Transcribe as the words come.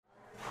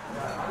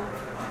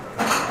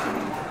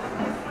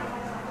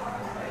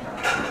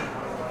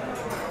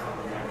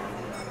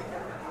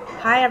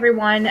Hi,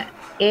 everyone.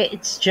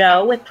 It's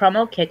Joe with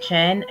Promo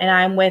Kitchen, and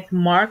I'm with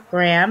Mark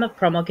Graham of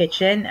Promo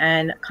Kitchen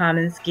and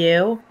Common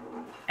Skew.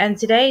 And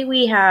today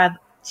we have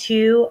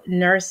two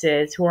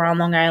nurses who are on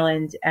Long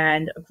Island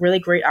and a really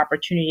great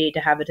opportunity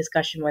to have a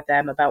discussion with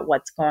them about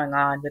what's going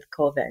on with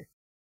COVID.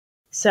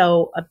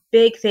 So, a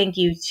big thank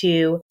you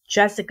to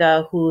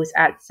Jessica, who's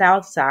at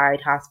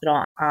Southside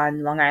Hospital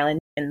on Long Island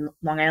in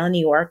Long Island,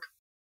 New York.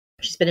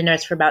 She's been a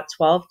nurse for about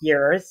 12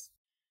 years.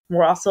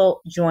 We're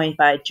also joined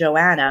by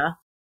Joanna,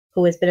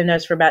 who has been a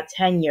nurse for about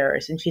 10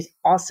 years, and she's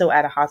also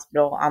at a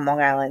hospital on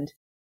Long Island.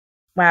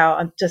 Wow,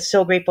 I'm just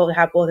so grateful to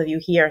have both of you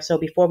here. So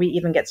before we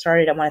even get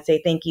started, I want to say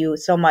thank you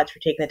so much for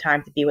taking the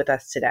time to be with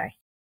us today.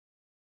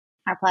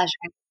 Our pleasure.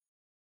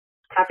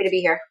 Happy to be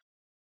here.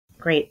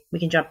 Great. We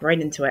can jump right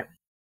into it.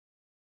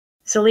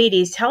 So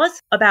ladies, tell us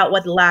about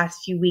what the last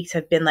few weeks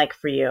have been like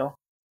for you.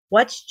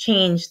 What's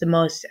changed the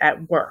most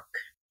at work?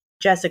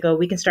 Jessica,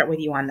 we can start with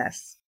you on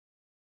this.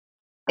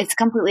 It's a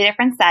completely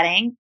different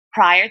setting.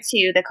 Prior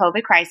to the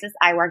COVID crisis,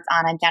 I worked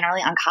on a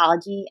generally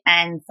oncology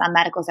and some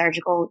medical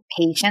surgical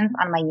patients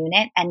on my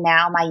unit. And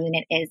now my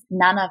unit is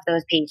none of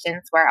those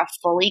patients. We're a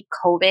fully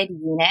COVID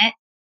unit.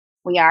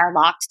 We are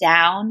locked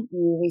down.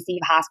 You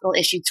receive hospital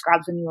issued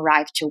scrubs when you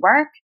arrive to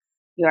work.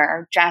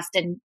 You're dressed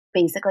in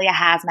basically a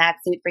hazmat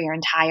suit for your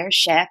entire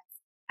shift.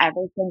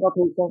 Every single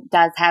patient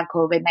does have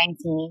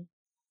COVID-19.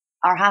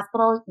 Our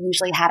hospital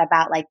usually had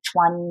about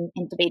 20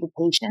 intubated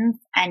patients.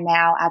 And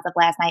now, as of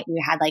last night,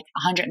 we had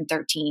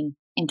 113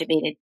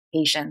 intubated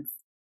patients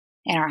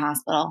in our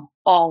hospital,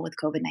 all with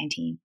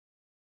COVID-19.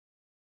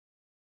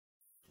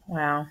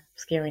 Wow,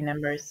 scary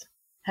numbers.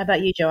 How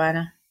about you,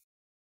 Joanna?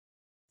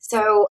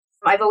 So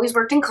I've always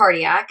worked in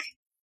cardiac,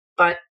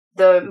 but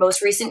the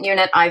most recent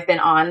unit I've been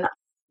on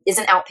is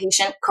an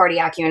outpatient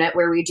cardiac unit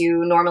where we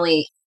do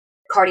normally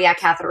cardiac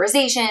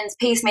catheterizations,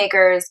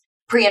 pacemakers,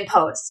 pre and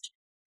post.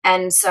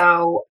 And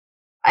so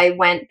I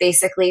went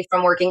basically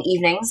from working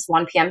evenings,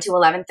 1 p.m. to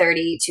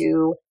 11:30,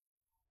 to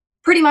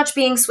pretty much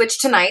being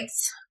switched to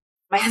nights.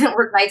 I haven't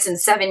worked nights in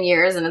 7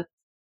 years, and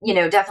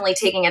definitely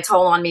taking a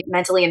toll on me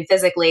mentally and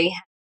physically.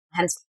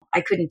 Hence,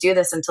 I couldn't do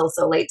this until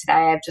so late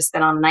today. I've just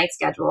been on a night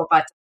schedule.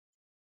 But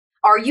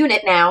our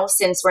unit now,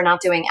 since we're not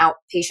doing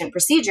outpatient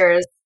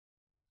procedures,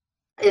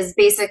 is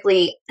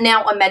basically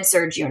now a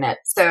med-surg unit.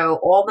 So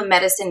all the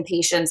medicine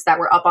patients that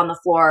were up on the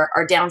floor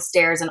are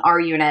downstairs in our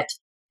unit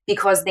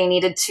because they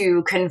needed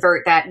to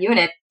convert that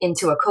unit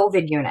into a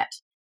COVID unit.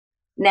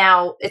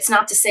 Now, it's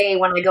not to say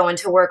when I go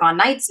into work on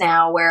nights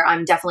now where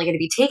I'm definitely going to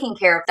be taking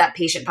care of that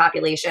patient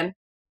population,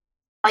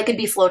 I could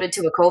be floated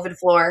to a COVID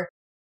floor.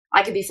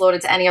 I could be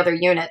floated to any other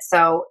unit.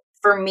 So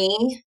for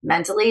me,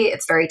 mentally,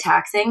 it's very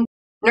taxing.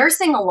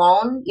 Nursing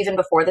alone, even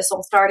before this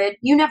all started,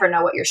 you never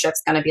know what your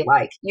shift's going to be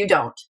like. You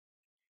don't.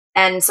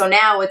 And so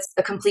now it's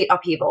a complete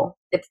upheaval.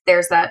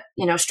 There's that,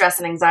 stress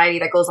and anxiety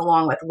that goes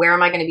along with where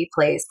am I going to be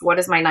placed? What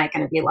is my night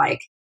going to be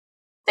like?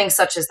 Things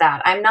such as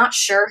that. I'm not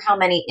sure how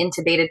many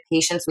intubated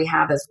patients we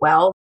have as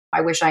well.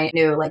 I wish I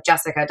knew like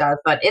Jessica does,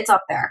 but it's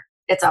up there.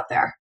 It's up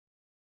there.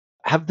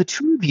 Have the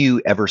two of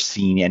you ever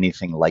seen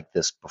anything like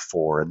this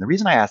before? And the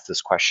reason I ask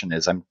this question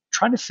is I'm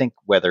trying to think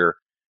whether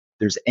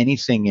there's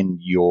anything in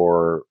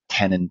your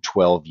 10 and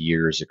 12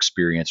 years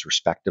experience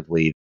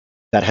respectively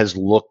that has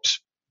looked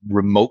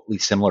remotely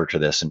similar to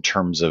this in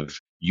terms of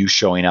you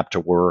showing up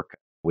to work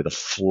with a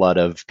flood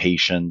of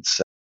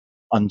patients,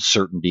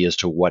 uncertainty as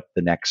to what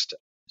the next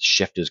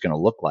shift is going to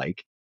look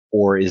like?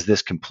 Or is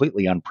this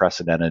completely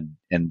unprecedented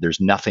and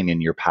there's nothing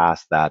in your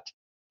past that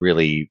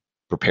really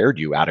prepared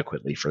you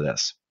adequately for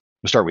this?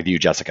 We'll start with you,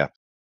 Jessica.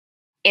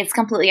 It's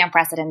completely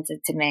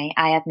unprecedented to me.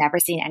 I have never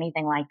seen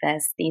anything like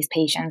this. These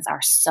patients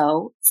are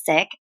so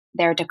sick.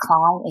 Their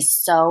decline is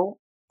so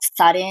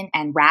sudden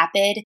and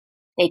rapid.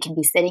 They can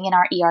be sitting in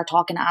our ER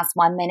talking to us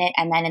 1 minute,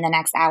 and then in the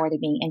next hour, they're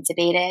being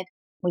intubated.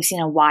 We've seen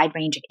a wide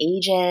range of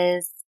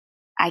ages.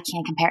 I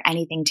can't compare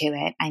anything to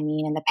it. I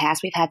mean, in the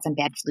past, we've had some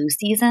bad flu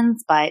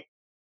seasons, but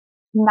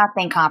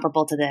nothing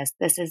comparable to this.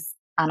 This is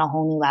on a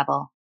whole new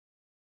level.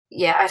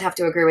 Yeah, I'd have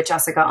to agree with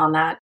Jessica on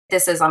that.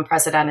 This is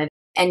unprecedented.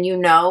 And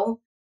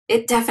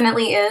it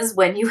definitely is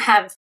when you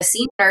have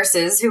senior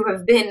nurses who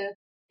have been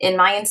in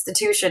my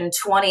institution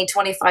 20,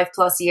 25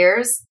 plus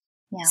years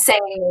saying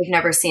they've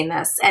never seen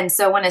this. And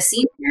so when a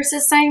senior nurse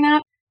is saying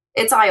that,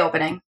 it's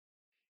eye-opening.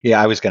 Yeah,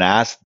 I was going to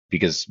ask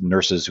because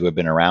nurses who have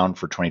been around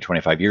for 20,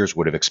 25 years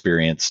would have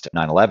experienced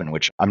 9/11,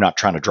 which I'm not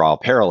trying to draw a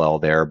parallel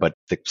there, but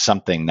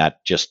something that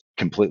just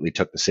completely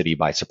took the city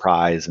by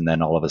surprise and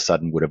then all of a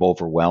sudden would have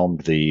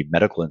overwhelmed the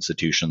medical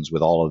institutions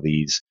with all of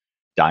these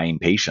dying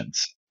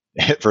patients.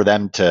 For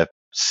them to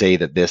say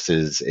that this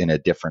is in a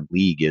different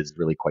league is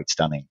really quite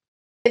stunning.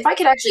 If I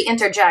could actually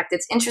interject,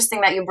 it's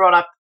interesting that you brought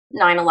up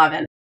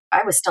 9/11.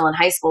 I was still in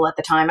high school at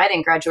the time. I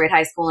didn't graduate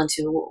high school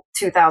until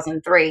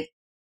 2003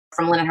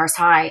 from Lindenhurst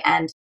High.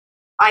 And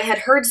I had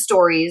heard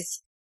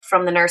stories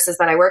from the nurses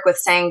that I work with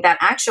saying that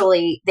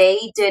actually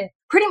they did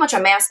pretty much a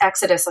mass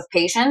exodus of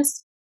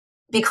patients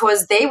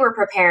because they were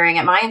preparing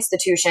at my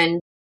institution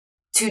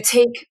to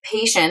take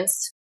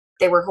patients.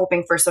 They were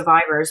hoping for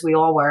survivors. We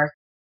all were.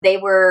 They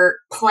were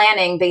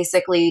planning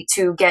basically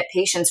to get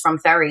patients from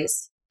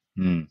ferries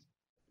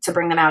to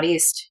bring them out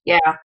east. Yeah.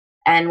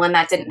 And when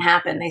that didn't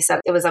happen, they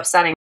said it was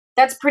upsetting.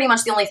 That's pretty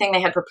much the only thing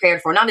they had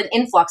prepared for. Not an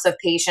influx of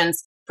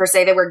patients per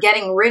se. They were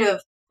getting rid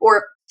of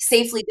or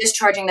safely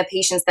discharging the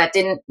patients that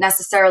didn't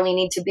necessarily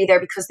need to be there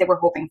because they were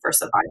hoping for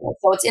survival.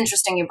 So it's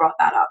interesting you brought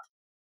that up.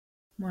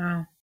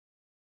 Wow.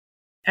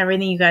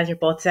 Everything you guys are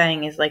both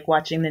saying is like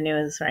watching the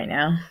news right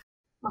now.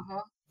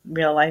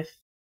 Real life.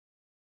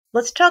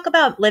 Let's talk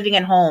about living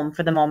at home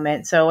for the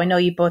moment. So I know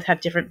you both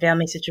have different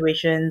family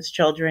situations,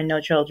 children,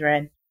 no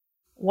children.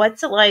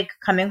 What's it like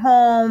coming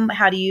home?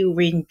 How do you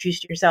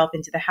reintroduce yourself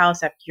into the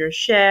house after your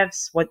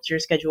shifts? What's your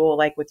schedule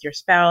like with your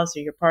spouse or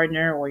your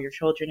partner or your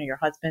children or your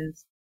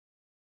husbands?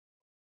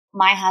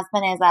 My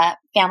husband is a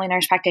family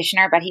nurse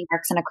practitioner, but he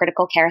works in a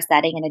critical care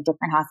setting in a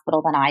different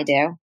hospital than I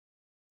do.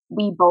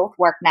 We both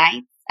work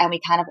nights and we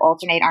kind of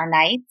alternate our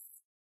nights,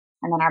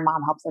 and then our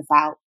mom helps us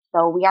out.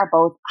 So we are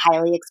both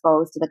highly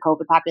exposed to the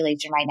COVID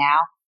population right now.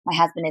 My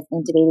husband is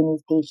intubating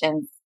these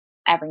patients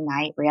every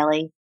night,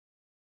 really.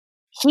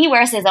 He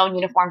wears his own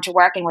uniform to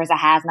work and wears a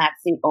hazmat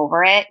suit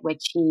over it,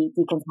 which he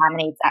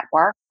decontaminates at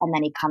work. And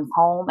then he comes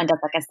home and does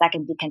like a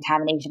second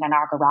decontamination in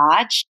our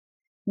garage.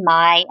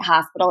 My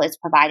hospital is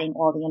providing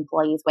all the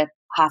employees with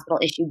hospital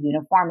issued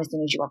uniform as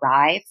soon as you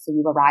arrive. So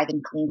you arrive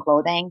in clean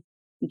clothing,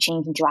 you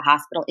change into a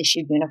hospital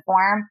issued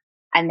uniform,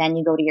 and then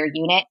you go to your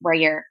unit where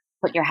you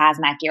put your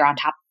hazmat gear on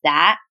top of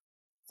that.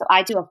 So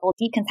I do a full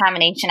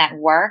decontamination at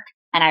work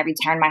and I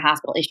return my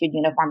hospital issued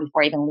uniform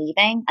before even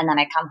leaving. And then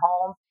I come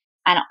home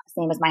and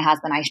same as my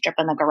husband, I strip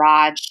in the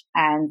garage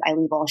and I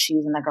leave all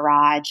shoes in the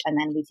garage and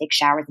then we take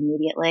showers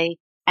immediately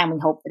and we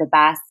hope for the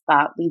best.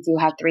 But we do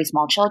have 3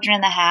 small children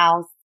in the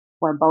house.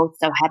 We're both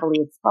so heavily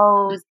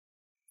exposed.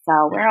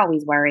 So we're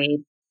always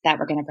worried that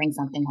we're going to bring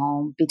something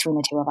home between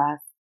the two of us.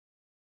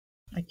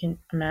 I can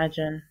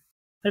imagine.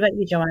 What about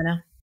you,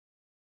 Joanna?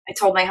 I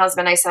told my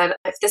husband, I said,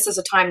 if this is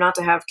a time not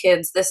to have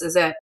kids, this is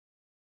it.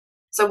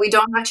 So we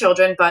don't have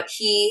children, but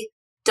he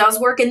does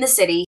work in the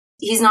city.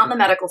 He's not in the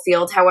medical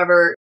field.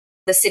 However,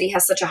 the city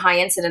has such a high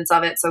incidence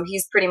of it. So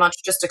he's pretty much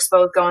just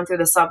exposed going through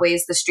the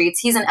subways, the streets.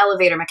 He's an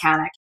elevator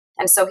mechanic.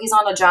 And so he's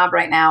on a job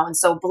right now. And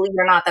so believe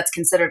it or not, that's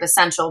considered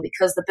essential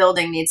because the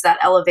building needs that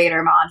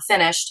elevator mod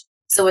finished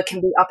so it can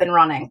be up and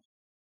running.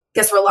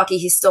 Guess we're lucky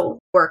he's still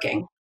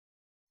working.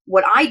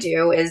 What I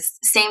do is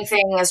same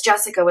thing as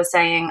Jessica was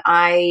saying.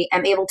 I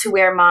am able to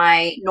wear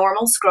my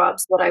normal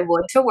scrubs, what I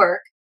would to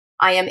work.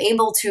 I am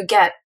able to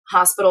get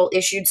hospital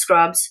issued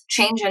scrubs,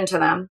 change into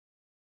them,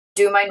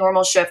 do my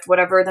normal shift,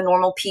 whatever the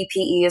normal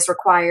PPE is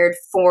required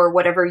for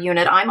whatever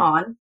unit I'm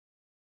on.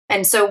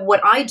 And so what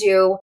I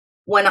do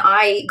when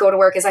I go to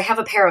work is I have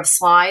a pair of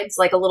slides,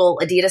 like a little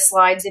Adidas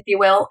slides, if you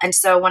will. And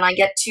so when I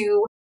get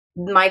to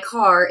my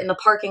car in the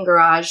parking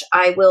garage,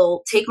 I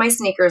will take my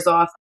sneakers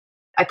off.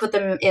 I put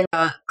them in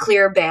a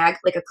clear bag,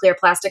 like a clear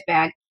plastic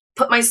bag,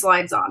 put my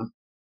slides on.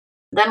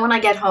 Then when I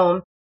get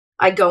home,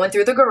 I go in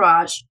through the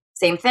garage.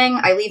 Same thing.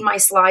 I leave my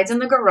slides in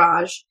the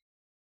garage,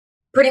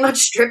 pretty much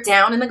strip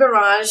down in the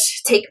garage,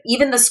 take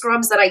even the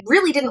scrubs that I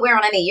really didn't wear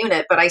on any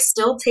unit, but I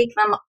still take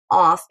them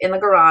off in the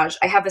garage.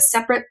 I have a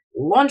separate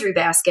laundry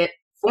basket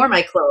for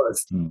my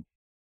clothes.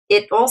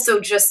 It also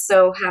just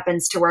so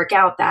happens to work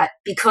out that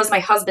because my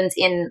husband's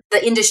in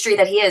the industry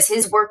that he is,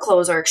 his work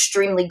clothes are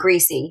extremely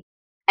greasy.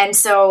 And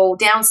so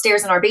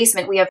downstairs in our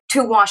basement, we have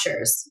 2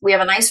 washers. We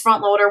have a nice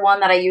front loader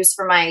one that I use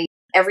for my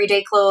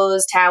everyday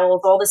clothes,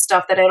 towels, all the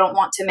stuff that I don't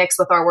want to mix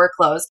with our work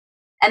clothes.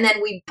 And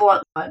then we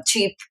bought a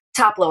cheap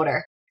top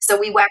loader. So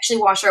we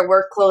actually wash our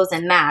work clothes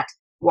in that,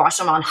 wash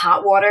them on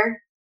hot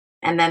water.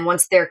 And then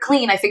once they're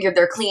clean, I figured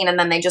they're clean and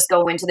then they just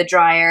go into the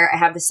dryer. I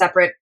have the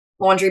separate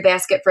laundry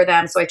basket for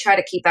them. So I try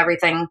to keep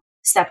everything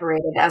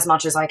separated as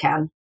much as I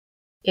can.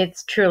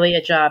 It's truly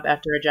a job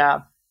after a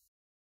job.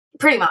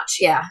 Pretty much,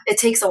 yeah. It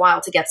takes a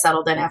while to get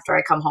settled in after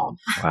I come home.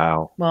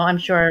 Wow. Well, I'm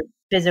sure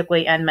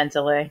physically and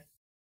mentally.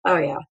 Oh,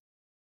 yeah.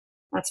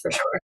 That's for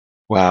sure.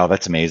 Wow,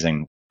 that's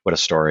amazing. What a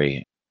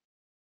story.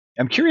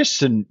 I'm curious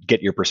to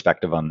get your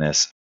perspective on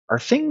this. Are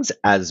things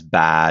as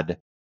bad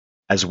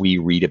as we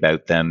read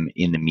about them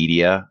in the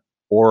media,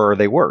 or are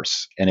they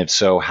worse? And if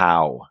so,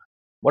 how?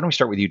 Why don't we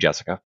start with you,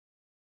 Jessica?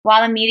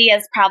 While the media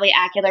is probably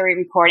accurately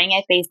reporting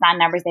it based on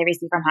numbers they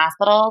receive from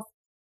hospitals,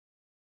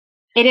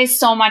 it is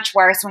so much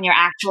worse when you're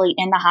actually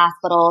in the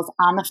hospitals,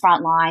 on the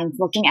front lines,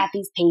 looking at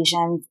these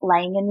patients,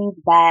 laying in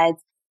these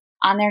beds,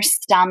 on their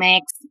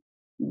stomachs,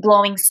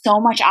 blowing so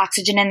much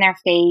oxygen in their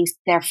face.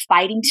 They're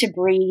fighting to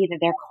breathe.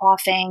 They're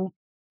coughing.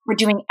 We're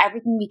doing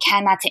everything we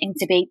can not to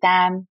intubate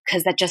them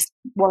because that just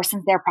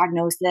worsens their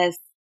prognosis.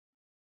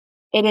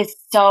 It is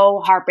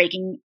so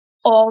heartbreaking.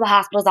 All the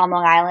hospitals on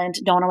Long Island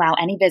don't allow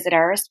any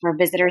visitors for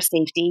visitor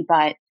safety,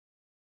 but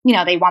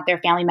they want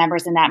their family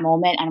members in that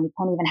moment, and we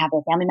can't even have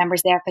their family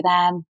members there for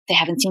them. They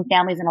haven't seen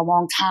families in a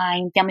long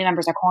time. Family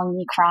members are calling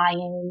me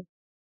crying.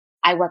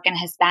 I work in a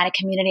Hispanic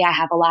community. I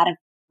have a lot of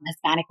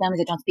Hispanic members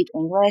that don't speak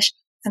English.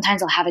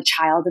 Sometimes I'll have a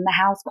child in the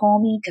house call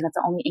me because that's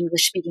the only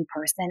English-speaking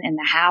person in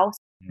the house.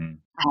 I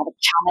have a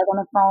child on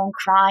the phone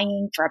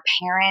crying for a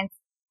parent.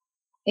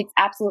 It's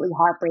absolutely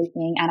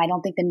heartbreaking. And I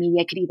don't think the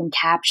media could even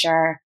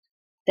capture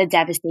the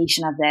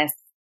devastation of this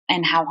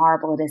and how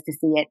horrible it is to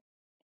see it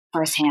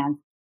firsthand.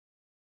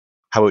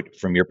 How would,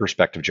 from your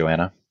perspective,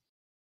 Joanna?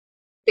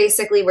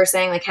 Basically, we're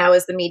saying like, how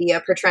is the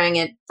media portraying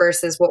it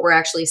versus what we're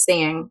actually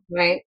seeing,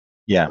 right?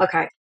 Yeah.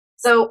 Okay.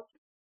 So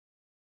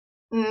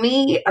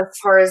me, as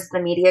far as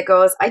the media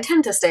goes, I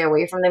tend to stay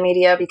away from the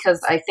media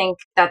because I think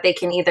that they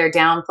can either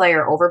downplay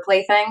or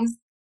overplay things.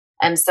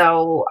 And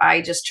so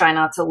I just try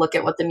not to look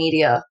at what the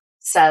media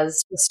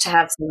says, just to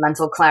have some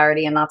mental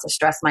clarity and not to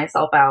stress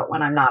myself out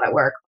when I'm not at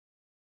work.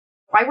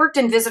 I worked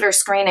in visitor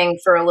screening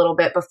for a little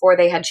bit before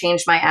they had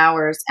changed my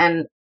hours.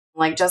 And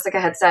like Jessica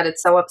had said,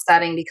 it's so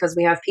upsetting because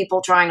we have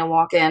people trying to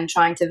walk in,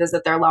 trying to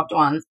visit their loved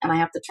ones, and I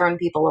have to turn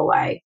people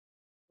away.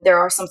 There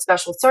are some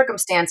special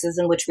circumstances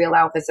in which we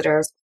allow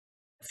visitors.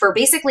 For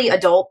basically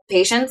adult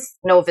patients,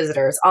 no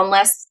visitors,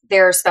 unless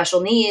there are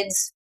special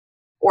needs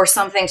or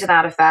something to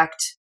that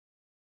effect.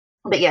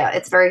 But yeah,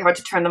 it's very hard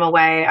to turn them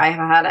away. I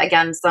have had,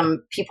 again,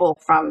 some people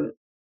from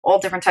all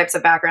different types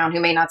of background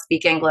who may not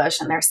speak English,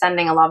 and they're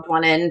sending a loved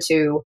one in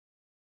to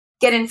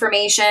get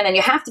information. And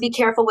you have to be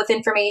careful with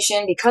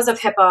information because of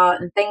HIPAA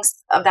and things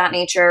of that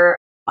nature.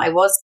 I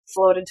was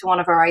floated to one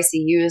of our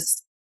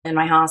ICUs in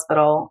my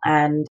hospital,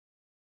 and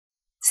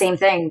same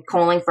thing,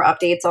 calling for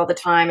updates all the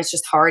time. It's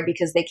just hard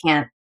because they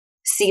can't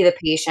see the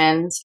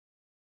patient,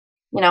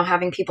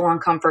 having people on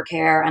comfort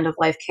care, end of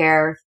life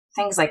care,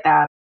 things like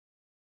that.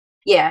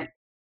 Yeah,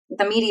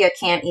 the media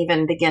can't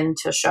even begin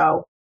to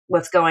show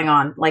what's going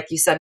on. Like you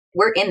said,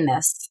 we're in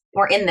this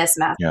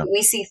mess. Yeah.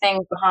 We see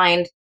things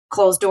behind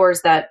closed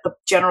doors that the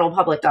general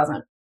public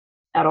doesn't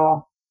at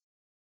all.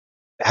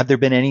 Have there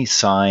been any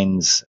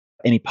signs,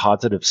 any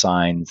positive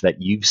signs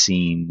that you've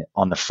seen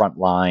on the front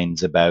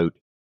lines about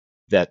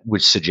that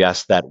would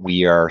suggest that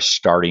we are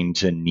starting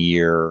to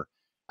near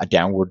a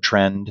downward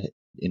trend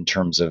in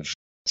terms of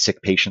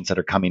sick patients that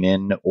are coming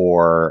in?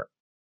 Or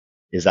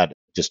is that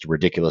just a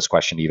ridiculous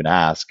question to even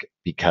ask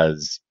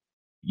because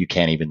you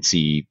can't even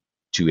see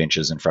 2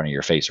 inches in front of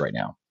your face right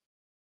now?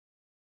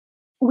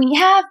 We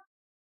have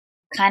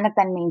kind of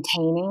been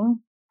maintaining,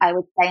 I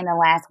would say in the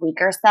last week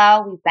or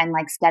so, we've been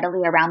like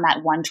steadily around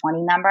that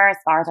 120 number as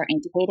far as our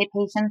intubated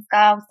patients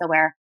go. So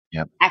we're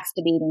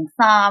extubating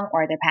some,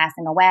 or they're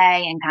passing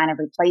away and kind of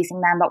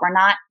replacing them, but we're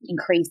not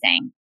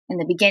increasing. In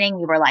the beginning,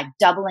 we were like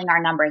doubling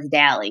our numbers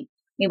daily.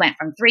 We went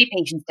from 3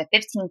 patients to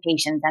 15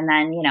 patients. And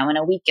then, in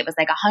a week, it was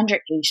like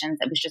 100 patients.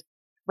 It was just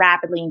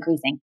rapidly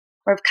increasing.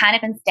 We've kind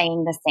of been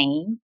staying the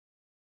same.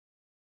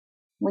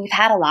 We've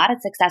had a lot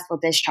of successful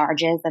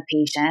discharges of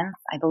patients.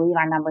 I believe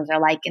our numbers are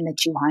like in the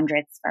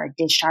 200s for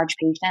discharge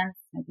patients,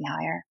 maybe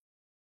higher.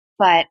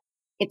 But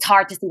it's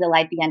hard to see the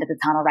light at the end of the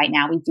tunnel right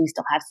now. We do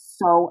still have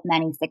so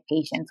many sick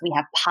patients. We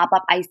have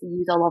pop-up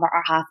ICUs all over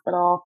our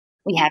hospital.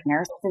 We have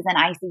nurses in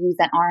ICUs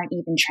that aren't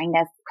even trained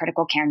as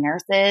critical care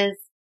nurses.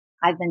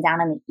 I've been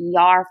down in the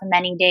ER for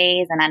many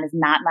days, and that is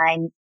not my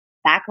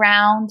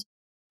background.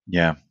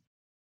 Yeah.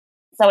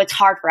 So it's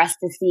hard for us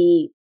to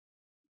see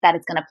that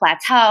it's going to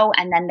plateau.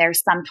 And then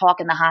there's some talk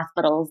in the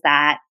hospitals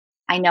that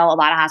I know a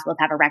lot of hospitals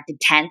have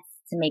erected tents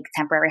to make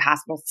temporary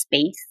hospital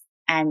space.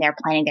 And they're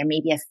planning there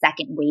may be a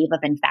second wave of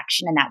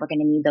infection and that we're going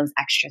to need those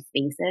extra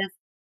spaces.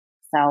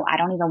 So I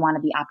don't even want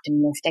to be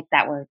optimistic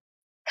that we're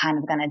kind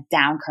of going to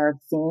down curve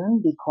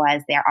soon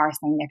because there are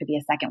saying there could be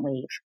a second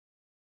wave.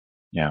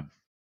 Yeah.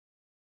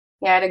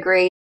 Yeah, I'd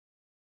agree.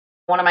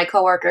 One of my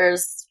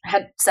coworkers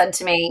had said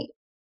to me,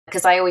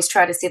 because I always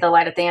try to see the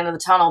light at the end of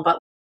the tunnel, but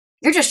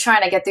you're just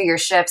trying to get through your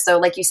shift. So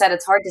like you said,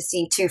 it's hard to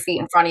see 2 feet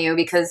in front of you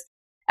because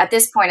at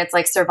this point, it's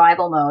like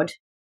survival mode.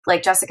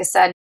 Like Jessica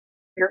said,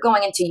 you're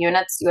going into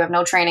units you have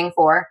no training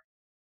for.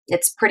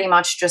 It's pretty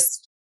much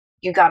just,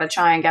 you got to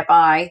try and get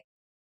by.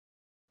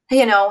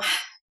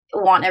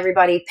 Want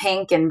everybody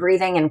pink and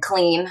breathing and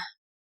clean.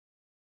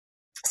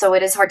 So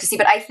it is hard to see.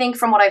 But I think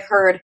from what I've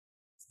heard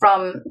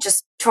from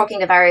just talking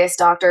to various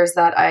doctors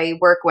that I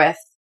work with,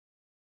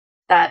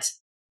 that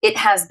it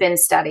has been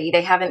steady.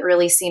 They haven't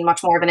really seen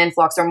much more of an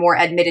influx or more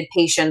admitted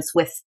patients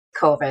with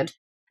COVID.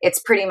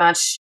 It's pretty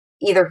much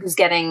either who's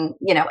getting,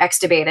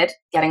 extubated,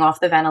 getting off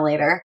the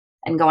ventilator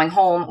and going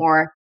home,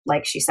 or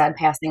like she said,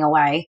 passing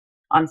away,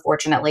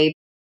 unfortunately.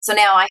 So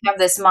now I have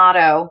this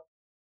motto,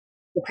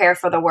 prepare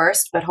for the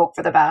worst, but hope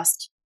for the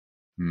best.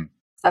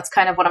 That's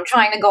kind of what I'm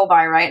trying to go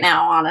by right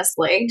now,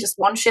 honestly. Just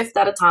one shift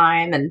at a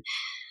time. And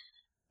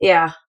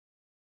yeah.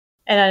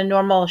 And on a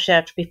normal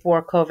shift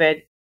before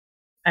COVID,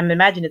 I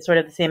imagine it's sort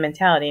of the same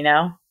mentality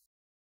now.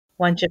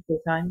 One shift at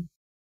a time.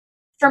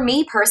 For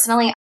me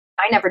personally,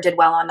 I never did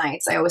well on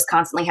nights. I always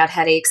constantly had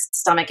headaches,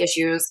 stomach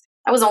issues.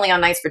 I was only on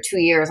nights for 2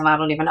 years, and I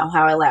don't even know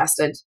how I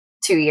lasted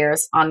 2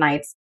 years on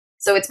nights.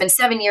 So it's been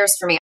 7 years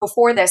for me.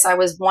 Before this, I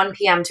was 1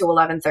 p.m. to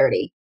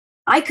 11:30.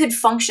 I could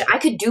function. I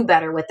could do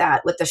better with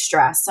that, with the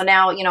stress. So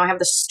now, I have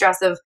the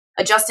stress of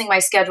adjusting my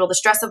schedule, the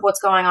stress of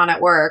what's going on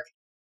at work,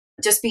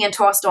 just being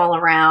tossed all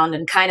around,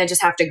 and kind of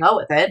just have to go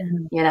with it.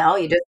 Mm-hmm.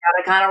 You just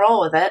got to kind of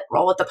roll with it,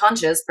 roll with the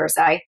punches per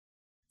se.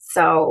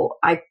 So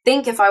I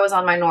think if I was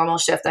on my normal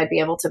shift, I'd be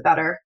able to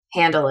better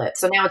handle it.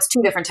 So now it's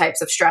two different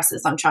types of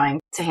stresses I'm trying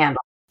to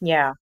handle.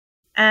 Yeah.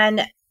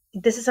 And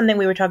this is something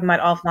we were talking about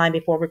offline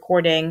before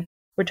recording.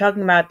 We're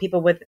talking about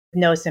people with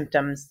no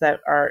symptoms that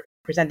are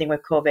presenting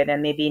with COVID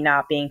and maybe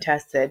not being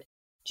tested.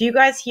 Do you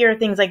guys hear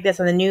things like this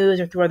on the news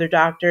or through other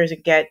doctors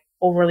and get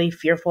overly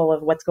fearful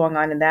of what's going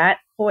on in that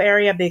whole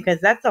area? Because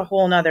that's a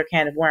whole nother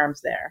can of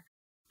worms there.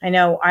 I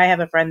know I have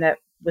a friend that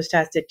was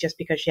tested just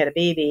because she had a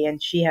baby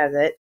and she has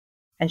it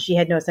and she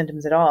had no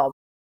symptoms at all.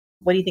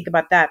 What do you think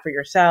about that for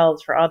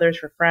yourselves, for others,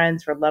 for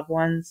friends, for loved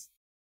ones?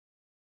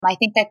 I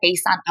think that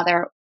based on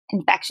other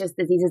infectious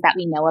diseases that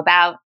we know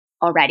about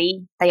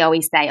already, they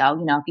always say, oh,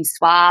 if you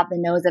swab the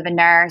nose of a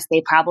nurse,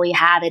 they probably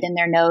have it in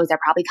their nose. They're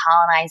probably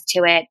colonized to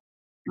it.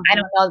 I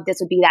don't know if this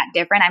would be that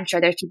different. I'm sure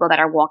there's people that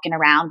are walking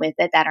around with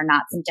it that are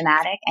not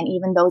symptomatic. And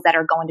even those that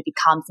are going to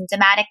become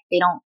symptomatic, they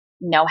don't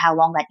know how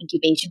long that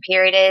incubation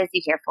period is.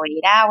 You hear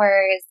 48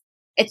 hours.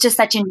 It's just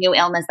such a new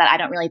illness that I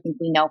don't really think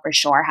we know for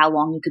sure how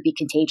long you could be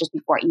contagious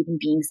before even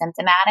being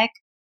symptomatic.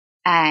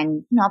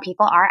 And,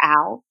 people are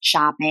out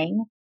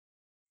shopping.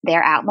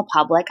 They're out in the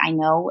public. I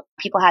know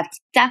people have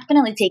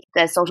definitely taken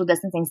the social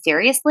distancing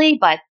seriously,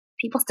 but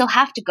people still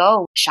have to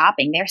go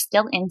shopping. They're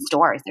still in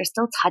stores. They're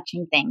still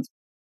touching things.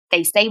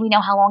 They say we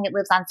know how long it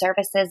lives on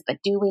surfaces, but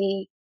do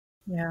we?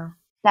 Yeah.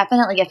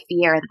 Definitely a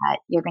fear that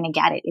you're going to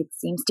get it. It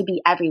seems to be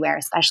everywhere,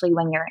 especially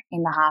when you're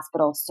in the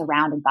hospital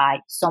surrounded by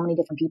so many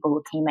different people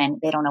who came in.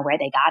 They don't know where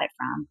they got it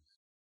from.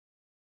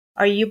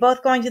 Are you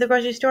both going to the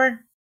grocery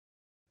store?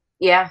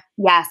 Yeah.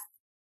 Yes.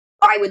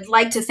 I would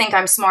like to think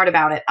I'm smart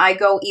about it. I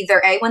go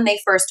either A, when they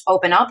first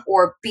open up,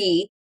 or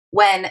B,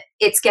 when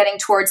it's getting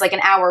towards like an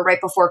hour right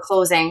before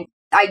closing.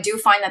 I do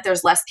find that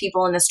there's less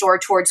people in the store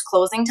towards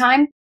closing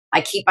time. I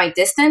keep my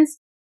distance.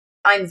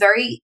 I'm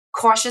very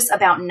cautious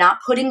about not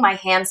putting my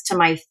hands to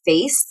my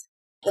face.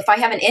 If I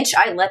have an itch,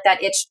 I let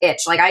that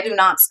itch. Like, I do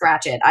not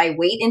scratch it. I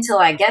wait until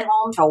I get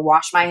home to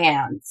wash my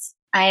hands.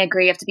 I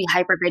agree. You have to be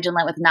hyper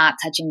vigilant with not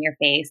touching your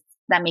face.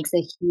 That makes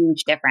a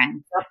huge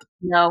difference. Yep.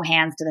 No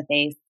hands to the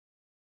face.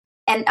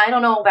 And I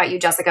don't know about you,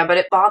 Jessica, but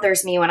it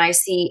bothers me when I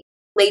see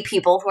lay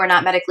people who are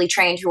not medically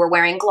trained who are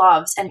wearing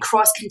gloves and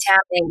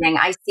cross-contaminating.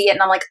 I see it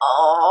and I'm like,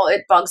 oh,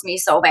 it bugs me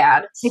so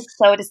bad. It's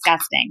so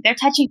disgusting. They're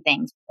touching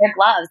things. They're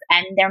gloves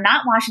and they're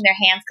not washing their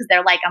hands because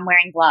they're like, I'm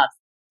wearing gloves.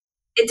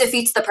 It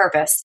defeats the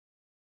purpose.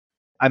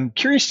 I'm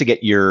curious to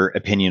get your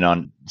opinion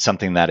on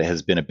something that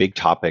has been a big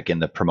topic in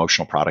the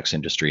promotional products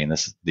industry, and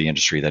this is the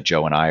industry that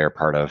Joe and I are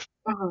part of.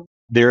 Mm-hmm.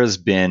 There has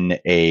been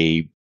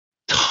a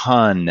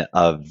ton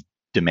of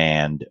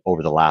demand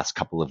over the last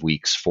couple of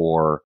weeks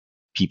for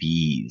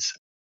PPEs,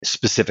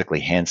 specifically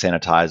hand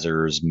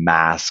sanitizers,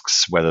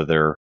 masks, whether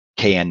they're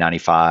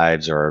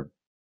KN95s or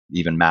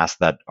even masks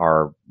that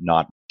are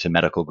not to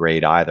medical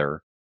grade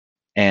either.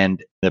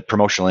 And the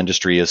promotional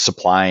industry is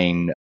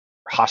supplying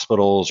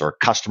hospitals or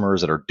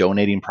customers that are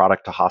donating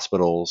product to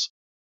hospitals.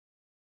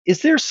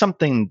 Is there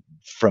something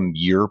from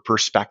your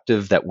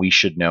perspective that we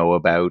should know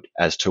about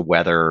as to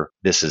whether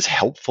this is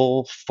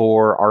helpful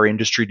for our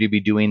industry to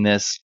be doing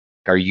this?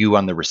 Are you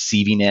on the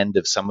receiving end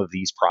of some of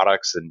these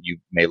products and you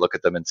may look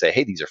at them and say,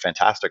 hey, these are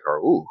fantastic, or,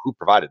 ooh, who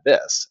provided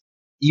this?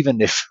 Even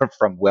if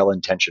from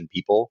well-intentioned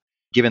people,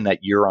 given that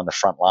you're on the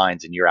front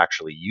lines and you're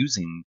actually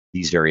using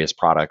these various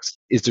products,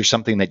 is there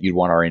something that you'd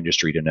want our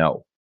industry to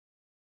know?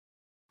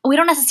 We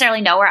don't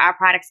necessarily know where our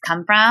products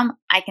come from.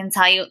 I can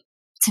tell you,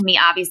 to me,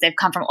 obviously, they've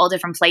come from all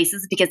different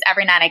places because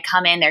every night I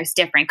come in, there's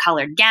different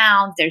colored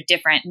gowns, there's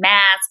different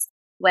masks,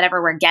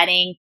 whatever we're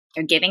getting,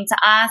 they're giving to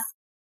us.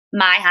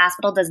 My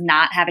hospital does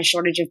not have a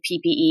shortage of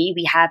PPE.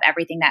 We have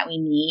everything that we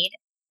need.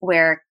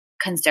 We're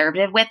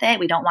conservative with it.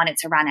 We don't want it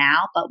to run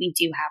out, but we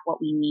do have what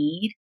we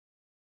need.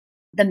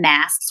 The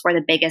masks were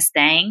the biggest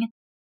thing.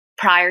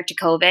 Prior to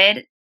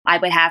COVID, I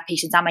would have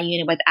patients on my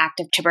unit with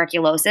active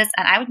tuberculosis,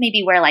 and I would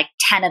maybe wear like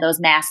 10 of those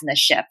masks in the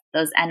shift,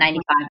 those N95.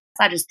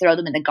 So I just throw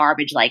them in the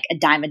garbage like a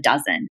dime a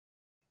dozen.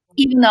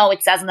 Even though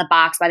it says in the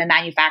box by the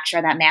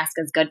manufacturer that mask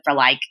is good for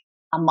like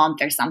a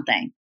month or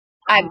something.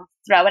 I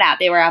throw it out.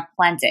 They were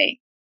plenty.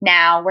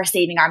 Now we're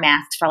saving our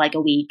masks for like a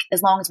week,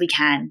 as long as we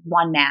can,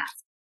 one mask.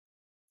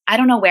 I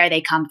don't know where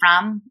they come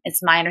from.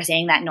 It's my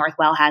understanding that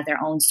Northwell has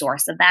their own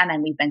source of them,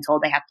 and we've been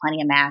told they have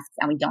plenty of masks,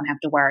 and we don't have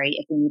to worry.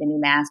 If we need a new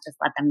mask, just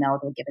let them know.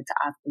 They'll give it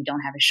to us. We don't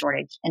have a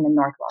shortage in the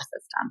Northwell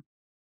system.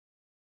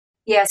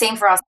 Yeah, same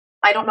for us.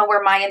 I don't know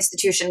where my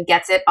institution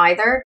gets it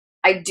either.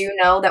 I do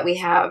know that we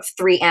have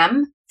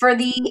 3M for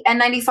the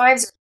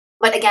N95s,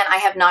 but again, I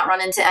have not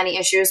run into any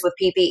issues with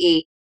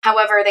PPE.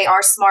 However, they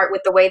are smart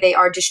with the way they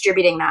are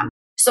distributing them.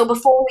 So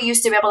before, we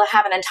used to be able to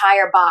have an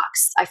entire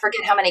box. I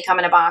forget how many come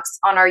in a box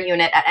on our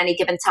unit at any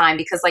given time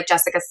because, like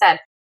Jessica said,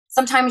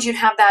 sometimes you'd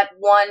have that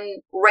one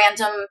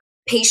random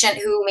patient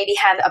who maybe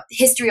had a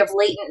history of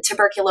latent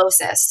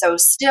tuberculosis. So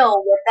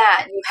still with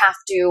that, you have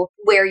to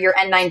wear your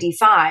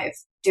N95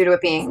 due to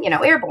it being,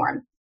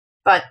 airborne.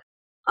 But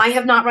I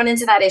have not run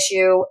into that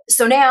issue.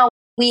 So now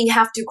we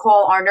have to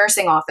call our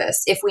nursing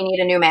office if we need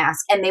a new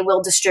mask, and they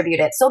will distribute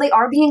it. So they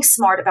are being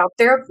smart about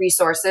their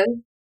resources.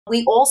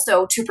 we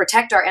also, to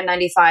protect our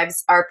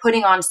N95s, are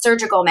putting on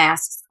surgical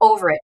masks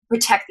over it to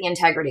protect the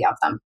integrity of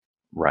them.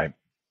 Right.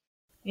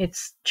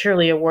 It's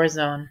truly a war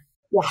zone.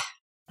 Yeah.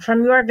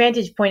 From your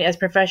vantage point as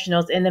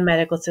professionals in the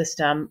medical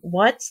system,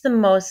 what's the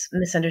most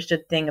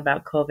misunderstood thing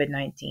about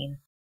COVID-19?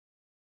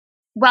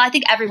 Well, I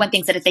think everyone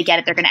thinks that if they get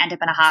it, they're going to end up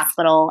in a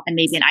hospital and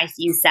maybe an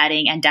ICU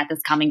setting and death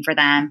is coming for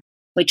them,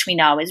 which we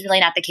know is really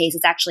not the case.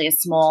 It's actually a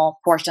small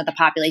portion of the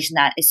population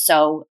that is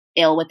so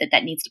ill with it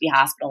that needs to be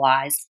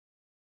hospitalized.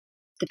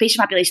 The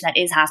patient population that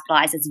is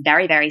hospitalized is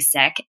very, very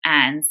sick.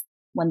 And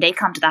when they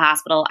come to the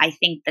hospital, I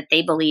think that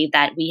they believe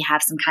that we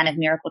have some kind of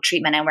miracle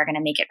treatment and we're going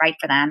to make it right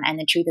for them. And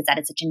the truth is that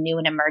it's such a new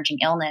and emerging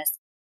illness.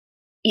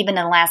 Even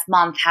in the last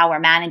month, how we're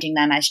managing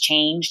them has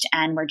changed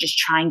and we're just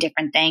trying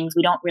different things.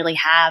 We don't really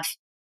have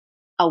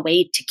a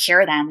way to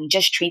cure them. We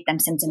just treat them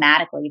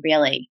symptomatically,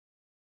 really.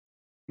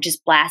 We're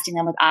just blasting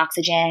them with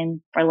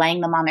oxygen. We're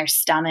laying them on their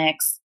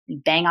stomachs.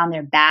 We bang on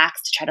their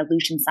backs to try to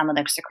loosen some of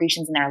the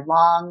secretions in their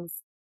lungs.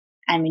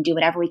 And we do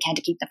whatever we can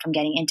to keep them from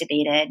getting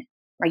intubated.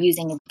 We're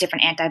using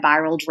different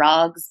antiviral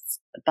drugs.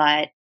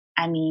 But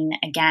I mean,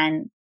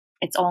 again,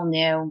 it's all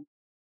new.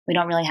 We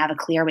don't really have a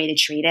clear way to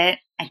treat it.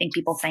 I think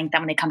people think that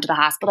when they come to the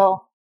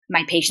hospital,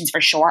 my patients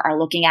for sure are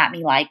looking at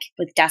me like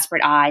with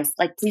desperate eyes,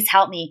 like, please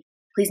help me.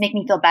 Please make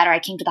me feel better. I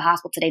came to the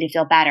hospital today to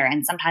feel better.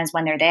 And sometimes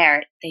when they're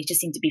there, they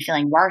just seem to be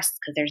feeling worse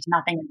because there's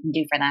nothing we can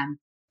do for them.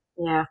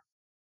 Yeah.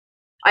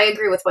 I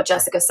agree with what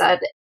Jessica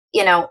said.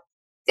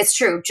 It's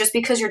true. Just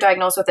because you're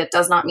diagnosed with it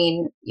does not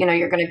mean,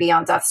 you're going to be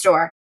on death's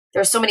door.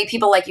 There's so many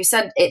people, like you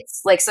said,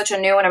 it's like such a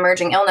new and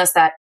emerging illness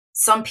that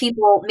some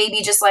people may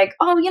be just like,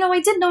 oh, I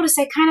did notice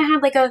I kind of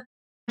had like a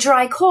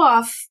dry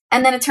cough.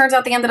 And then it turns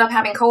out they ended up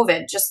having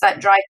COVID. Just that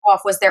dry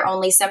cough was their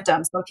only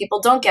symptom. Some people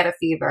don't get a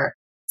fever.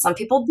 Some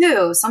people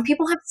do. Some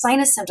people have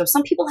sinus symptoms.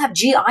 Some people have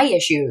GI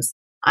issues.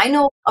 I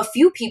know a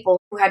few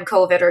people who had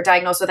COVID or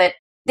diagnosed with it.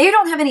 They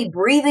don't have any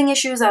breathing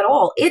issues at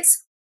all.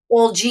 It's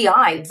all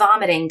GI,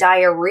 vomiting,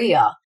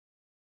 diarrhea,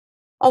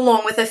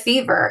 along with a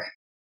fever.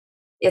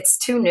 It's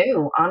too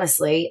new,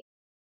 honestly.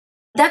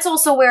 That's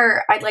also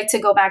where I'd like to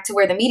go back to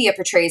where the media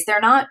portrays. They're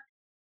not,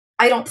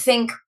 I don't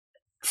think,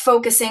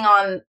 focusing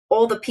on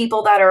all the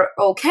people that are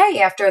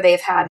okay after they've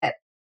had it.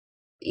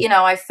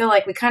 I feel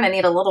like we kind of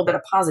need a little bit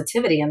of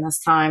positivity in this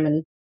time.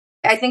 And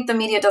I think the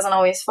media doesn't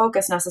always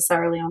focus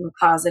necessarily on the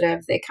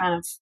positive. They kind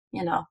of,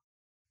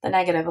 the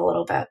negative a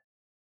little bit.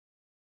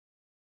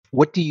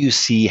 What do you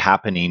see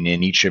happening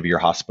in each of your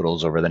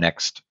hospitals over the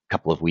next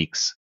couple of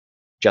weeks?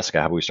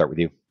 Jessica, how about we start with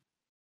you?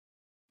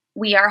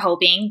 We are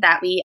hoping that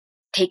we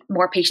take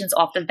more patients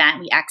off the vent,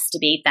 we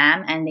extubate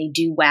them, and they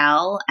do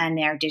well, and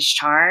they're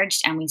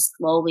discharged, and we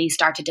slowly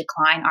start to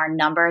decline our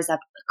numbers of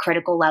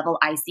critical level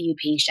ICU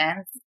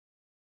patients.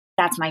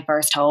 That's my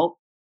first hope.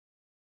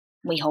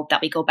 We hope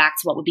that we go back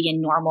to what would be a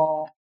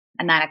normal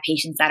amount of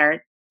patients that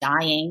are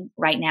dying.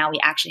 Right now, we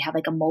actually have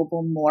like a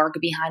mobile morgue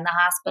behind the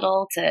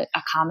hospital to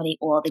accommodate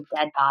all the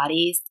dead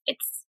bodies.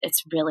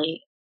 It's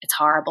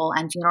horrible.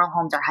 And funeral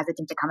homes are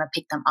hesitant to come and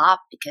pick them up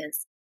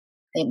because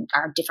there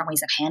are different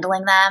ways of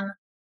handling them.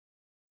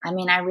 I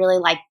mean, I really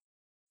like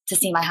to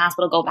see my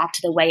hospital go back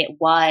to the way it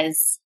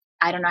was.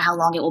 I don't know how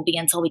long it will be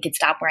until we could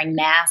stop wearing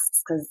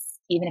masks because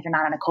even if you're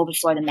not on a COVID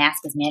floor, the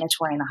mask is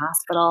mandatory in the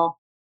hospital.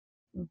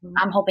 Mm-hmm.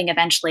 I'm hoping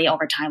eventually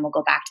over time we'll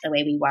go back to the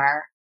way we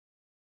were.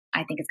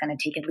 I think it's going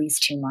to take at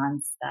least 2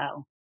 months,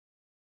 though.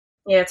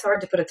 Yeah, it's hard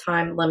to put a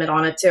time limit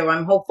on it, too.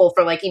 I'm hopeful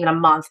for like even a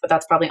month, but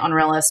that's probably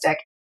unrealistic.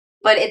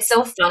 But it's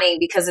so funny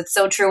because it's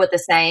so true with the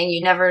saying,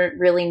 you never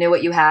really knew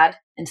what you had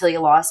until you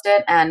lost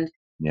it. And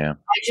yeah,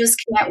 I just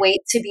can't wait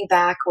to be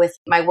back with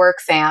my work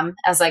fam,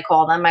 as I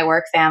call them, my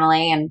work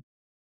family. And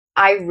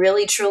I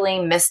really,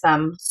 truly miss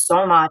them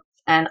so much.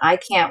 And I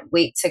can't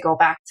wait to go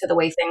back to the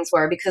way things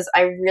were because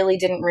I really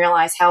didn't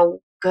realize how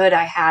good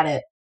I had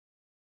it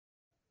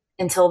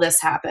until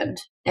this happened.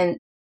 And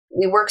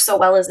we work so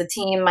well as a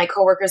team, my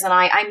coworkers and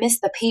I miss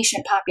the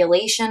patient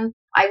population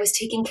I was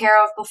taking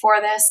care of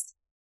before this.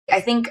 I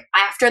think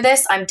after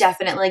this, I'm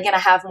definitely going to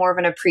have more of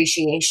an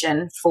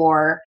appreciation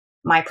for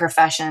my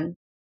profession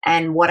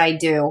and what I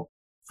do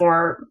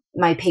for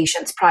my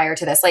patients prior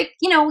to this. Like,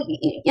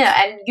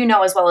 and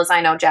as well as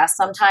I know, Jess,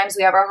 sometimes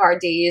we have our hard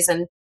days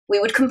and we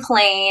would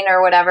complain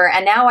or whatever.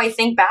 And now I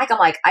think back, I'm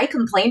like, I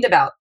complained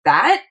about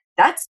that?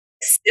 That's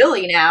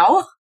silly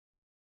now.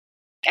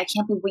 I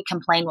can't believe we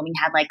complained when we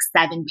had like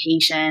 7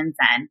 patients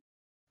and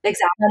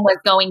exactly was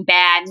going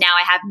bad. Now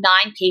I have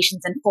 9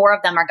 patients and 4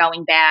 of them are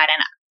going bad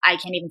and I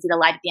can't even see the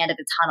light at the end of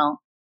the tunnel.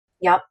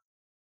 Yep.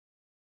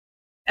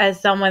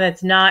 As someone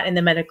that's not in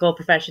the medical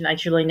profession, I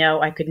truly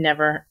know I could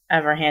never,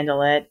 ever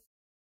handle it.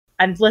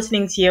 I'm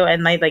listening to you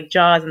and my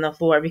jaws on the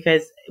floor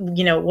because,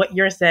 what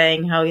you're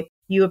saying, how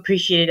you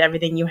appreciated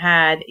everything you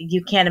had.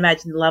 You can't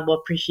imagine the level of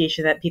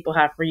appreciation that people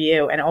have for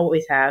you and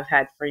always have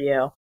had for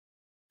you.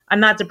 I'm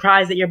not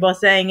surprised that you're both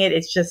saying it.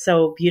 It's just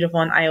so beautiful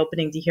and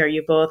eye-opening to hear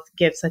you both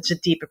give such a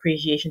deep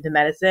appreciation to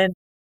medicine.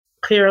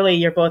 Clearly,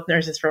 you're both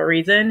nurses for a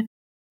reason,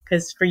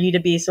 because for you to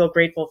be so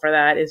grateful for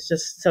that is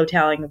just so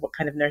telling of what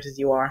kind of nurses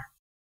you are.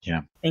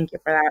 Yeah. Thank you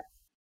for that.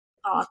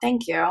 Oh,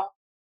 thank you.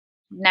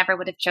 Never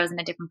would have chosen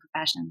a different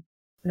profession.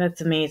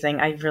 That's amazing.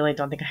 I really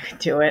don't think I could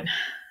do it.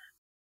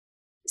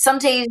 Some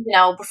days,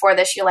 before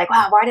this, you're like,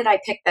 wow, why did I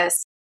pick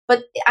this?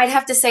 But I'd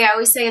have to say, I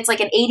always say it's like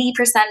an 80%,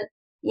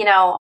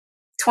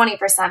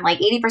 20%, like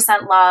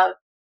 80% love,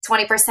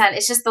 20%.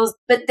 It's just those,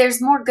 but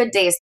there's more good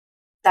days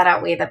that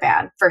outweigh the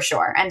bad for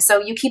sure. And so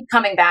you keep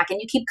coming back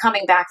and you keep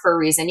coming back for a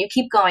reason. You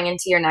keep going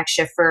into your next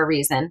shift for a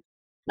reason.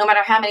 No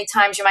matter how many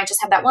times you might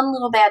just have that one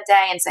little bad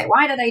day and say,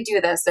 why did I do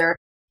this? Or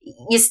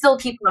you still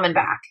keep coming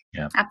back.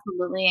 Yeah.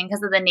 Absolutely. And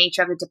because of the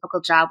nature of the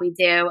difficult job we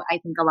do, I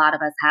think a lot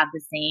of us have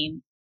the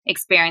same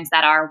experience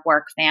that our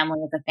work family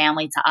is a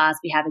family to us.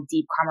 We have a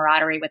deep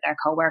camaraderie with our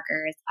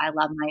coworkers. I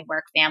love my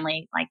work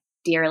family like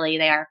dearly.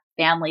 They are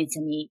family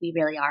to me. We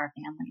really are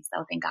a family.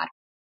 So thank God.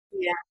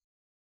 Yeah.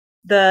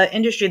 The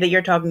industry that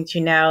you're talking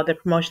to now, the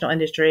promotional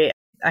industry,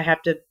 I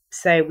have to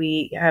say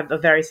we have a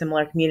very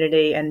similar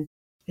community, and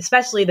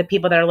especially the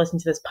people that are listening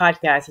to this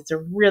podcast. It's a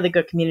really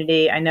good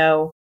community. I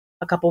know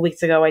a couple of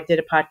weeks ago, I did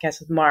a podcast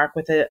with Mark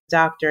with a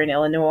doctor in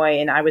Illinois,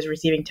 and I was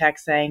receiving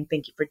texts saying,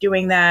 thank you for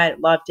doing that.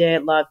 Loved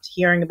it. Loved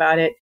hearing about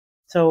it.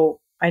 So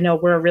I know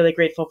we're really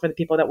grateful for the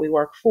people that we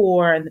work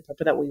for and the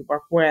people that we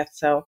work with.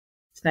 So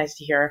it's nice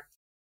to hear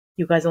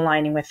you guys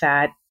aligning with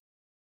that.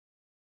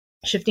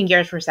 Shifting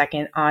gears for a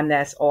second on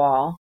this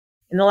all.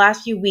 In the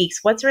last few weeks,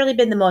 what's really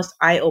been the most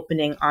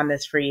eye-opening on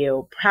this for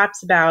you?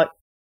 Perhaps about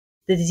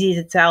the disease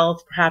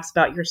itself, perhaps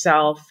about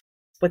yourself.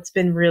 What's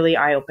been really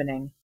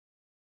eye-opening?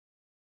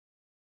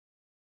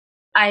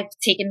 I've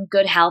taken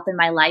good health in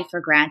my life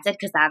for granted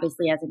because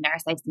obviously as a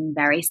nurse, I've seen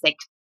very sick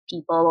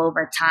people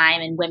over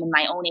time and women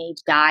my own age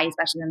die,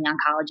 especially in the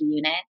oncology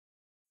unit.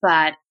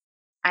 But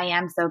I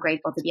am so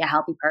grateful to be a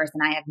healthy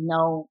person. I have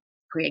no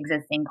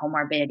pre-existing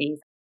comorbidities.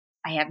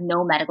 I have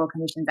no medical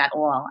conditions at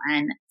all.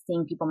 And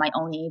seeing people my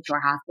own age who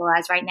are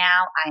hospitalized right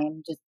now, I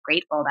am just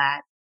grateful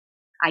that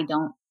I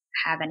don't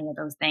have any of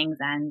those things.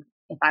 And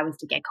if I was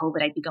to get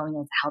COVID, I'd be going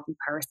as a healthy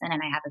person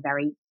and I have a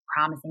very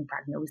promising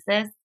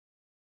prognosis.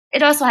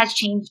 It also has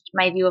changed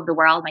my view of the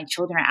world. My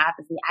children are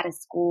obviously out of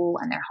school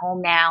and they're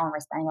home now and we're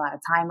spending a lot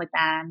of time with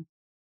them.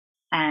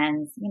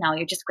 And,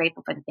 you're just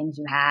grateful for the things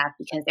you have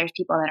because there's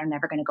people that are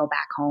never going to go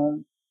back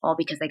home all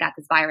because they got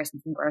this virus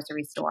in some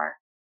grocery store.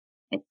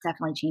 It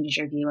definitely changes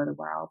your view of the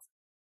world.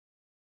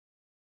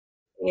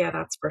 Yeah,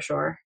 that's for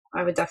sure.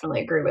 I would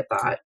definitely agree with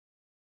that.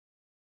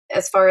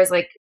 As far as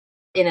like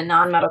in a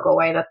non-medical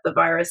way that the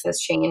virus has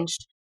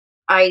changed,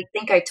 I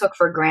think I took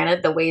for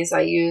granted the ways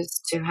I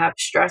used to have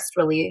stress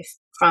relief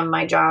from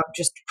my job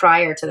just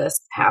prior to this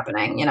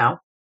happening.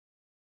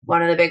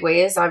 One of the big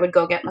ways I would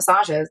go get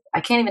massages.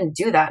 I can't even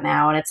do that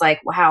now. And it's like,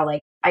 wow,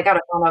 like I got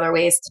to find other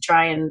ways to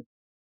try and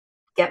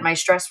get my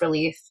stress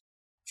relief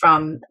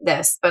from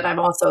this. But I'm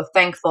also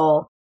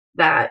thankful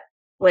that,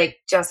 like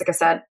Jessica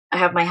said, I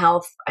have my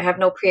health. I have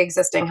no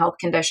pre-existing health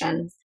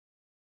conditions.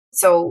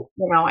 So,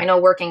 I know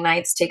working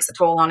nights takes a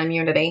toll on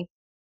immunity.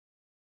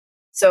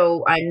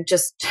 So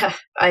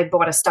I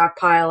bought a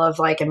stockpile of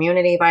like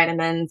immunity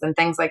vitamins and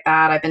things like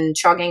that. I've been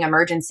chugging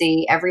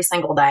Emergency every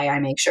single day. I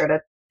make sure to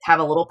have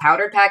a little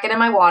powdered packet in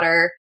my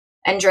water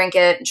and drink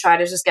it and try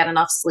to just get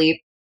enough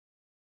sleep.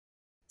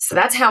 So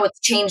that's how it's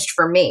changed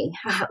for me,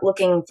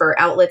 looking for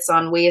outlets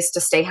on ways to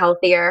stay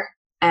healthier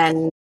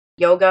and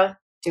yoga,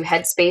 do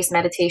headspace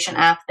meditation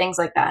app, things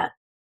like that.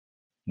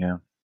 Yeah.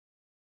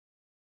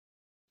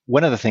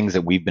 One of the things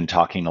that we've been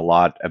talking a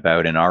lot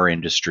about in our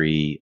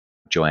industry,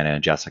 Joanna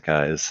and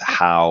Jessica, is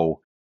how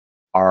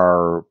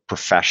our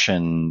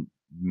profession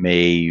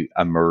may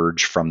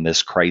emerge from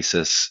this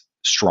crisis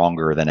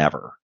stronger than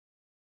ever.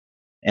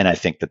 And I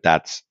think that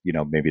that's,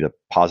 maybe the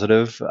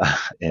positive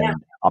and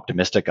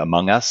optimistic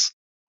among us.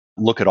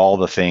 Look at all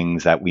the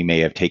things that we may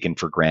have taken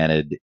for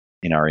granted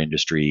in our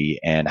industry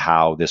and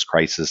how this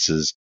crisis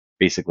has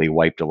basically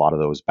wiped a lot of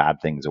those bad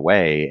things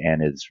away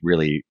and is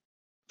really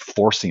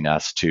forcing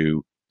us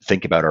to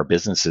think about our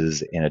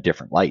businesses in a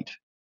different light.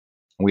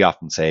 We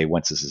often say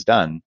once this is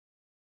done,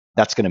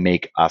 that's going to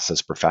make us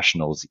as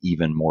professionals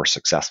even more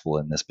successful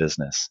in this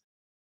business.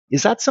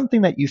 Is that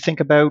something that you think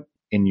about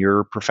in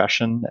your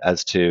profession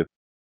as to,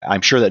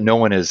 I'm sure that no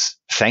one is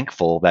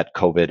thankful that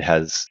COVID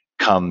has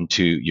come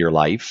to your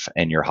life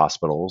and your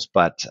hospitals,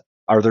 but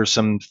are there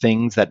some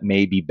things that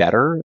may be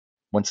better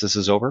once this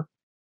is over?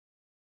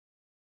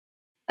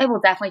 It will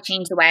definitely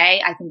change the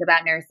way I think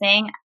about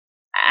nursing.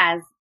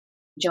 As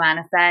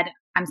Joanna said,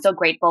 I'm so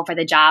grateful for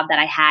the job that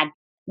I had.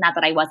 Not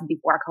that I wasn't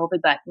before COVID,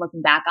 but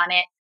looking back on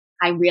it,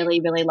 I really,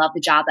 really love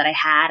the job that I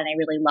had and I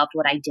really loved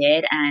what I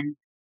did. And,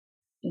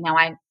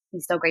 I'm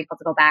so grateful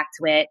to go back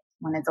to it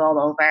when it's all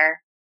over.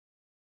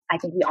 I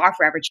think we are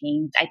forever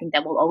changed. I think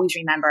that we'll always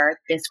remember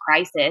this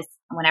crisis.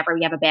 And whenever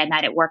we have a bad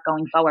night at work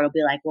going forward, we'll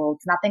be like, well,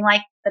 it's nothing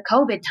like the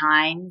COVID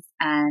times.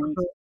 And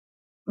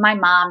my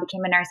mom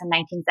became a nurse in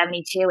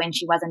 1972 and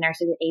she was a nurse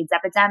through the AIDS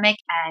epidemic.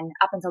 And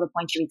up until the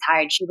point she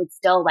retired, she would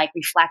still like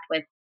reflect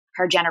with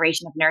her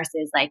generation of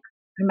nurses, like,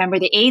 remember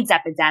the AIDS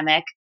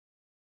epidemic?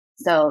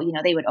 So,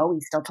 they would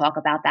always still talk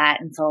about that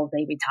until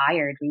they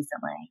retired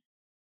recently.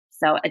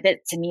 So that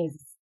to me is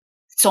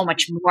so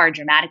much more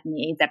dramatic than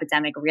the AIDS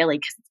epidemic, really,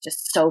 because it's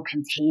just so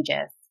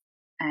contagious.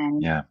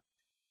 And Yeah.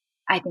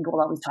 I think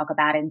we'll always talk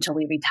about it until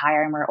we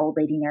retire and we're old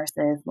lady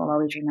nurses. We'll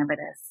always remember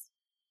this.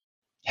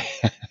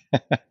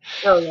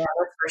 Oh, yeah,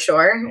 that's for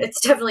sure.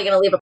 It's definitely going to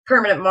leave a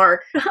permanent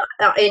mark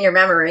in your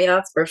memory,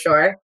 that's for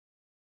sure.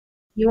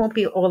 You won't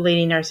be old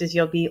lady nurses.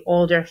 You'll be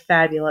older,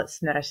 fabulous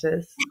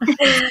nurses.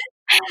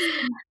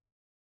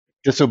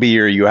 This will be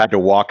your you had to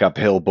walk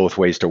uphill both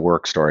ways to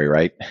work story,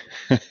 right?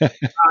 Yeah,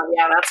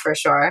 that's for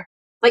sure.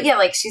 But yeah,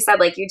 like she said,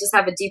 like you just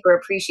have a deeper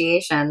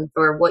appreciation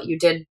for what you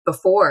did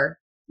before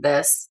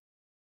this.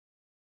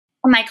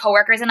 My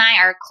coworkers and I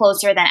are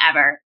closer than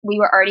ever. We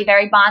were already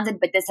very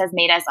bonded, but this has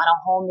made us on a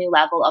whole new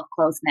level of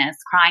closeness,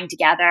 crying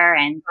together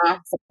and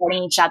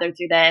supporting each other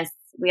through this.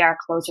 We are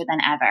closer than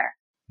ever.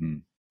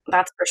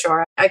 That's for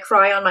sure. I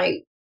cry on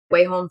my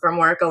way home from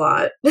work a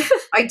lot.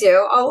 I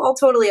do. I'll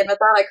totally admit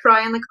that. I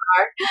cry in the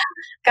car.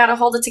 Got to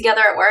hold it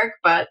together at work.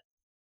 But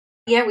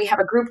yeah, we have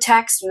a group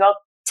text. We all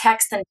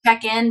text and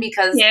check in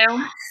because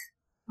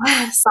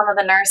some of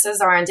the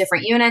nurses are in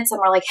different units and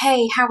we're like,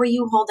 hey, how are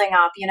you holding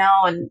up?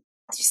 And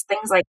just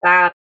things like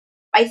that.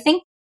 I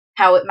think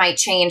how it might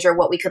change or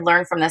what we could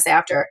learn from this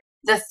after.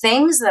 The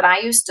things that I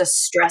used to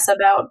stress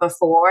about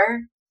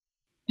before,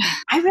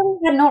 I really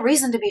had no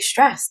reason to be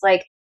stressed.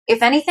 Like,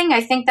 if anything,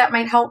 I think that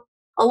might help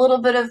a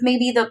little bit of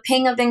maybe the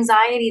ping of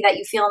anxiety that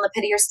you feel in the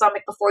pit of your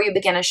stomach before you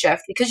begin a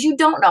shift, because you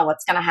don't know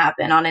what's going to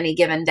happen on any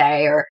given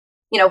day, or,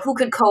 who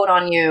could code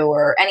on you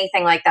or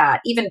anything like that,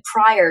 even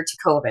prior to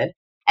COVID.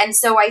 And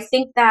so I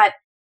think that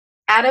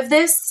out of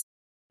this,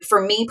 for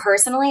me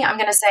personally, I'm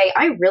going to say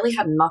I really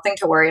had nothing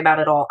to worry about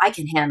at all. I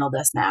can handle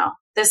this now.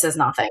 This is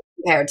nothing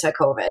compared to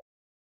COVID.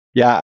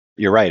 Yeah,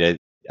 you're right.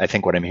 I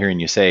think what I'm hearing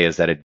you say is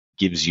that it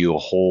gives you a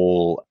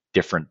whole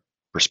different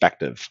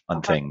perspective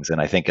on things. And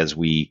I think as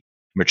we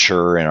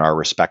mature in our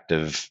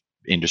respective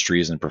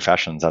industries and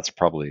professions, that's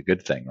probably a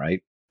good thing,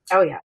 right?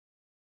 Oh, yeah.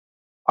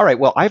 All right.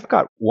 Well, I've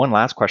got one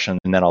last question,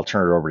 and then I'll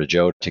turn it over to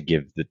Joe to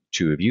give the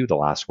two of you the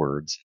last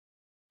words.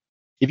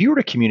 If you were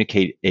to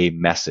communicate a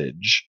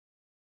message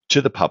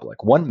to the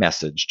public, one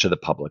message to the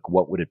public,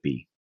 what would it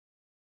be?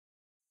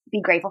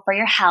 Be grateful for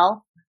your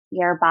health.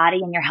 Your body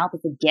and your health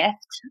is a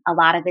gift. A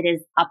lot of it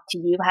is up to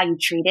you how you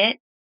treat it.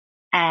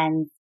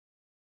 And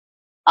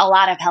a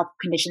lot of health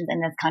conditions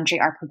in this country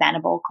are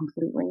preventable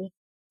completely.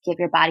 Give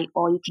your body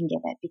all you can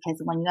give it, because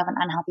when you have an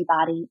unhealthy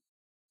body,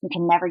 you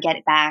can never get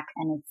it back,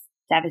 and it's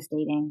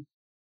devastating.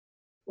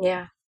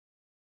 Yeah.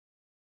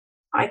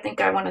 I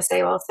think I want to say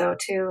also,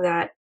 too,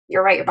 that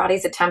you're right. Your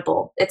body's a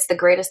temple. It's the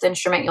greatest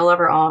instrument you'll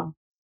ever own.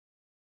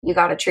 You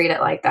got to treat it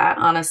like that,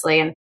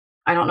 honestly. And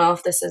I don't know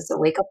if this is a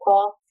wake-up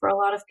call for a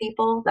lot of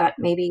people, that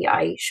maybe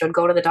I should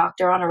go to the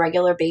doctor on a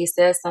regular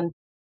basis. And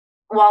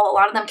while a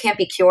lot of them can't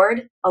be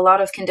cured, a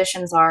lot of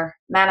conditions are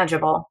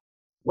manageable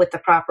with the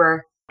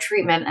proper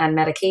treatment and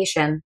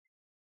medication.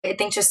 I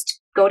think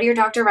just go to your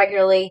doctor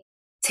regularly,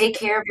 take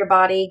care of your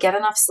body, get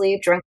enough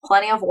sleep, drink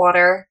plenty of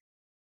water,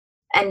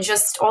 and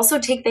just also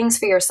take things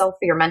for yourself,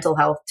 for your mental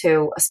health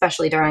too,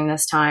 especially during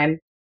this time,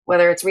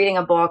 whether it's reading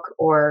a book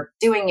or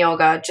doing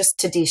yoga, just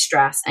to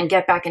de-stress and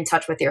get back in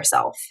touch with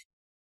yourself.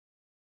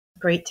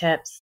 Great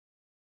tips.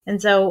 And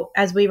so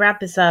as we wrap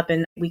this up,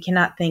 and we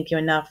cannot thank you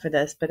enough for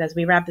this, but as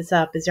we wrap this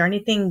up, is there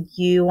anything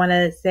you want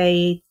to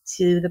say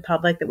to the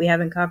public that we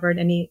haven't covered?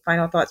 Any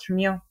final thoughts from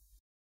you?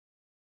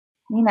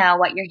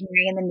 What you're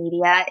hearing in the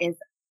media is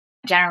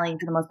generally,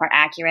 for the most part,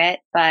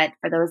 accurate. But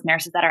for those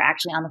nurses that are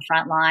actually on the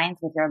front lines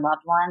with their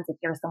loved ones, if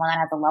you're someone that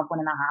has a loved one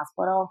in the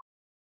hospital,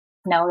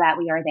 know that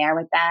we are there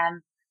with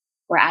them.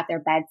 We're at their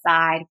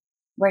bedside.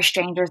 We're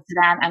strangers to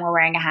them, and we're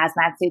wearing a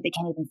hazmat suit. They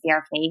can't even see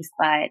our face,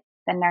 but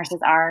the nurses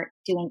are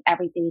doing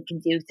everything they can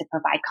do to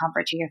provide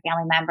comfort to your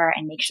family member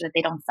and make sure that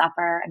they don't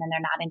suffer and then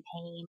they're not in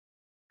pain.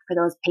 For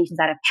those patients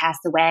that have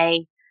passed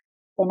away,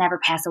 they never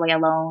pass away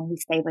alone. We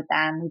stay with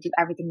them. We do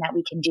everything that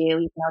we can do,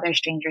 even though they're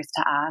strangers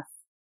to us.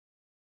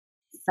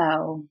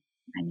 So,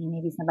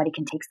 maybe somebody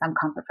can take some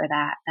comfort for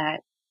that,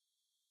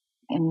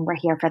 and we're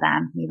here for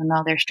them, even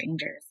though they're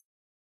strangers.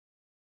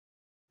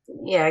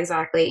 Yeah,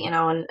 exactly.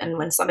 And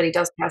when somebody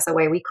does pass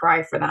away, we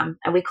cry for them,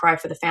 and we cry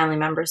for the family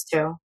members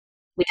too.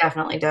 We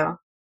definitely do.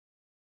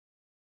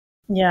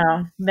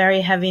 Yeah, very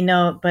heavy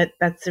note, but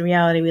that's the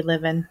reality we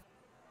live in.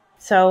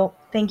 So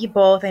thank you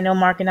both. I know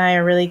Mark and I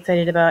are really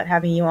excited about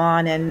having you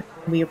on, and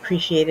we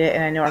appreciate it,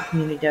 and I know our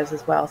community does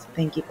as well. So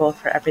thank you both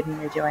for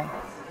everything you're doing.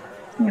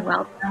 You're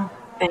welcome.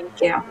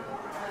 Thank you.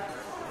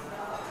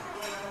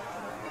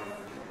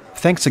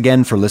 Thanks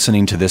again for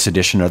listening to this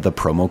edition of the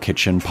Promo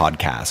Kitchen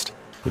podcast.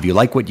 If you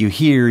like what you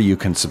hear, you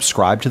can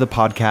subscribe to the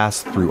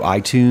podcast through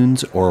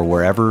iTunes or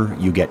wherever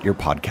you get your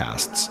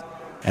podcasts.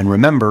 And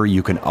remember,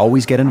 you can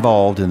always get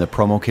involved in the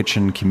Promo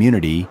Kitchen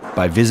community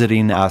by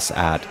visiting us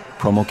at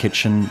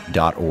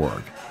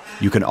promokitchen.org.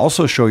 You can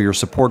also show your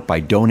support by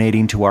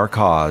donating to our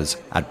cause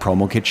at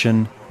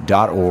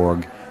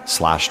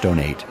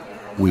promokitchen.org/donate.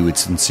 We would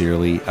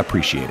sincerely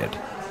appreciate it.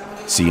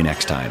 See you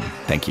next time.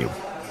 Thank you.